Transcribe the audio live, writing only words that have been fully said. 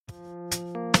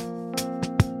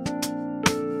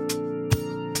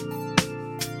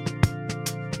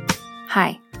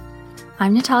Hi,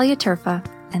 I'm Natalia Turfa,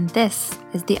 and this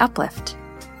is The Uplift,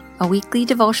 a weekly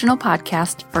devotional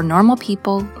podcast for normal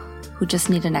people who just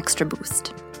need an extra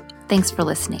boost. Thanks for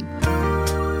listening.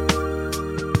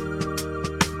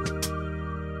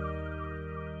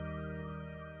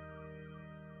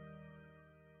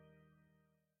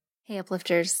 Hey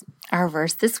Uplifters, our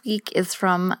verse this week is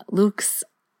from Luke's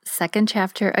 2nd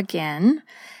chapter again,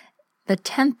 the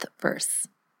 10th verse.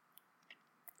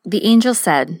 The angel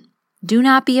said, "Do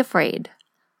not be afraid.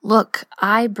 Look,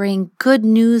 I bring good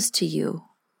news to you,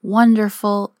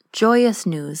 wonderful, joyous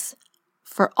news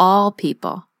for all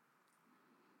people."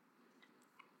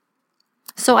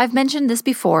 So I've mentioned this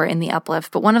before in the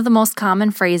Uplift, but one of the most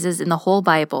common phrases in the whole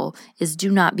Bible is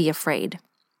 "do not be afraid."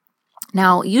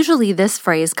 Now, usually this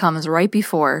phrase comes right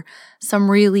before some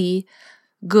really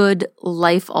good,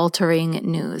 life-altering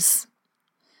news.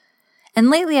 And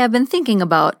lately I've been thinking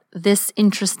about this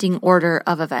interesting order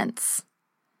of events.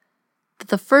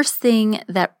 The first thing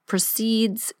that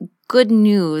precedes good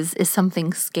news is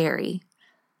something scary.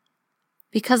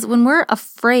 Because when we're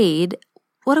afraid,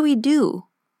 what do?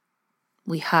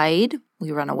 We hide, we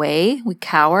run away, we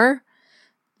cower,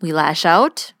 we lash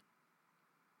out.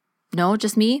 No,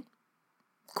 just me?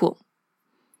 Cool.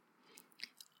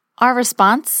 Our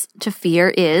response to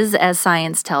fear is, as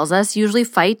science tells us, usually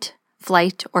fight,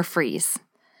 flight, or freeze.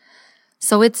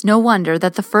 So it's no wonder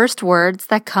that the first words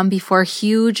that come before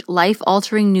huge,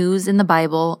 life-altering news in the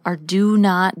Bible are "do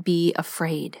not be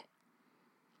afraid."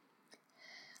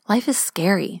 Life is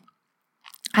scary.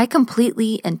 I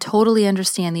completely and totally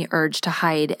understand the urge to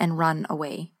hide and run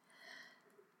away.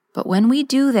 But when we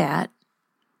do that,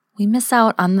 we miss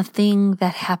out on the thing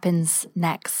that happens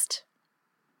next.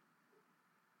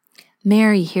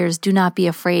 Mary hears "do not be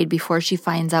afraid" before she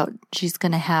finds out she's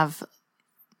going to have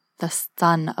the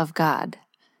Son of God.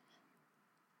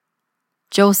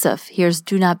 Joseph hears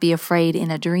 "do not be afraid"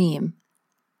 in a dream.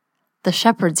 The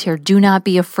shepherds hear "do not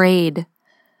be afraid"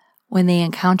 when they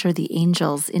encounter the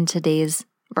angels in today's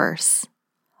verse.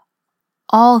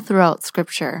 All throughout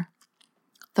Scripture,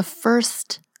 the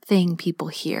first thing people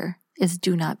hear is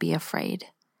 "do not be afraid."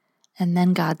 And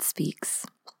then God speaks.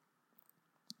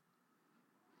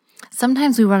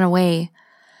 Sometimes we run away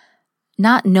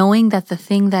not knowing that the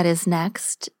thing that is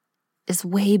next is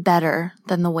way better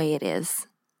than the way it is.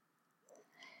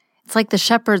 It's like the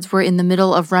shepherds were in the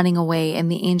middle of running away and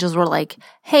the angels were like,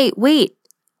 "Hey, wait,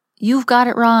 you've got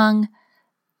it wrong.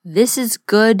 This is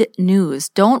good news.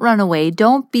 Don't run away.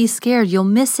 Don't be scared. You'll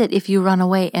miss it if you run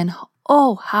away." And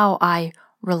oh, how I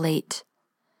relate.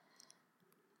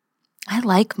 I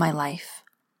like my life.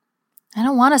 I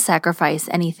don't want to sacrifice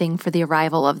anything for the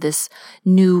arrival of this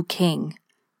new king.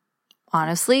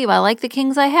 Honestly, I like the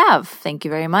kings I have. Thank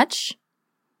you very much.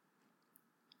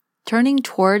 Turning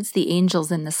towards the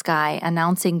angels in the sky,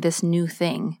 announcing this new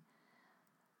thing,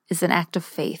 is an act of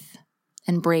faith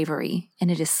and bravery,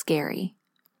 and it is scary.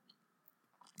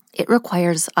 It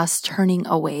requires us turning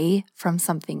away from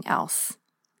something else.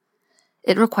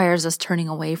 It requires us turning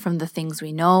away from the things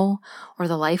we know, or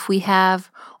the life we have,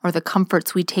 or the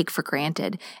comforts we take for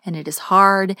granted. And it is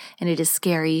hard, and it is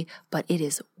scary, but it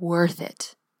is worth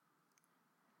it.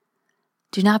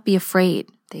 Do not be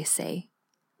afraid, they say.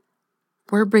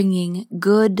 We're bringing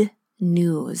good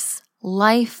news,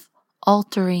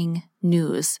 life-altering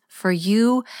news for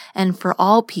you and for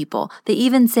all people. They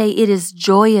even say it is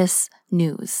joyous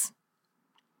news.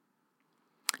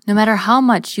 No matter how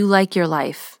much you like your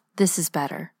life, this is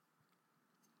better.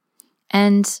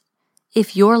 And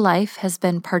if your life has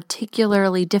been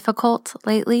particularly difficult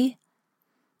lately,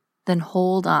 then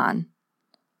hold on.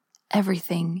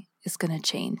 Everything is going to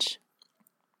change.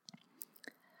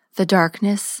 The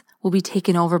darkness will be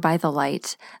taken over by the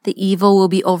light. The evil will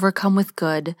be overcome with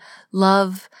good.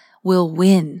 Love will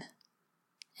win.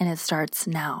 And it starts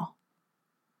now.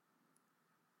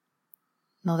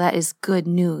 Now that is good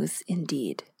news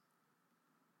indeed.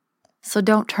 So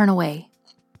don't turn away.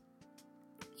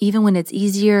 Even when it's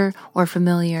easier or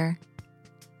familiar,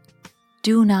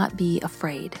 do not be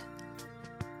afraid.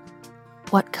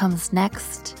 What comes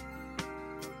next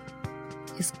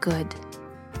is good,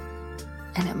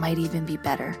 and it might even be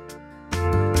better.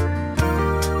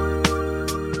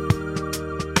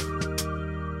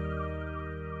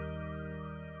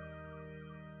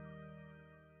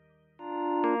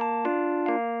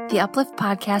 The Uplift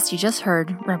podcast you just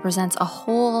heard represents a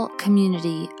whole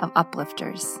community of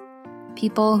uplifters.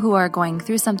 People who are going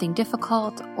through something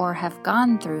difficult or have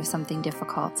gone through something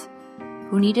difficult,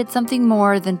 who needed something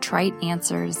more than trite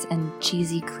answers and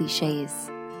cheesy cliches.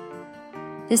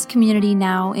 This community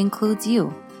now includes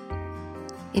you.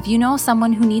 If you know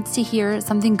someone who needs to hear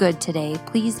something good today,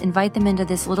 please invite them into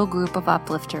this little group of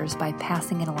uplifters by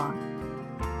passing it along.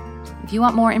 If you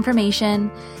want more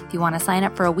information, if you want to sign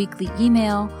up for a weekly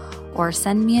email or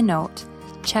send me a note,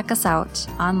 check us out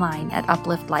online at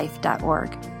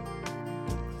upliftlife.org.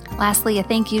 Lastly, a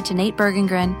thank you to Nate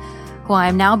Bergengren, who I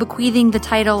am now bequeathing the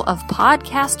title of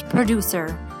podcast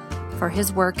producer, for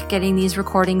his work getting these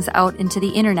recordings out into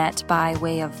the internet by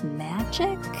way of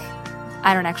magic.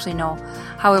 I don't actually know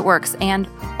how it works, and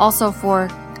also for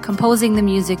composing the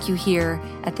music you hear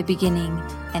at the beginning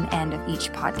and end of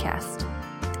each podcast.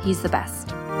 He's the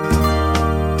best.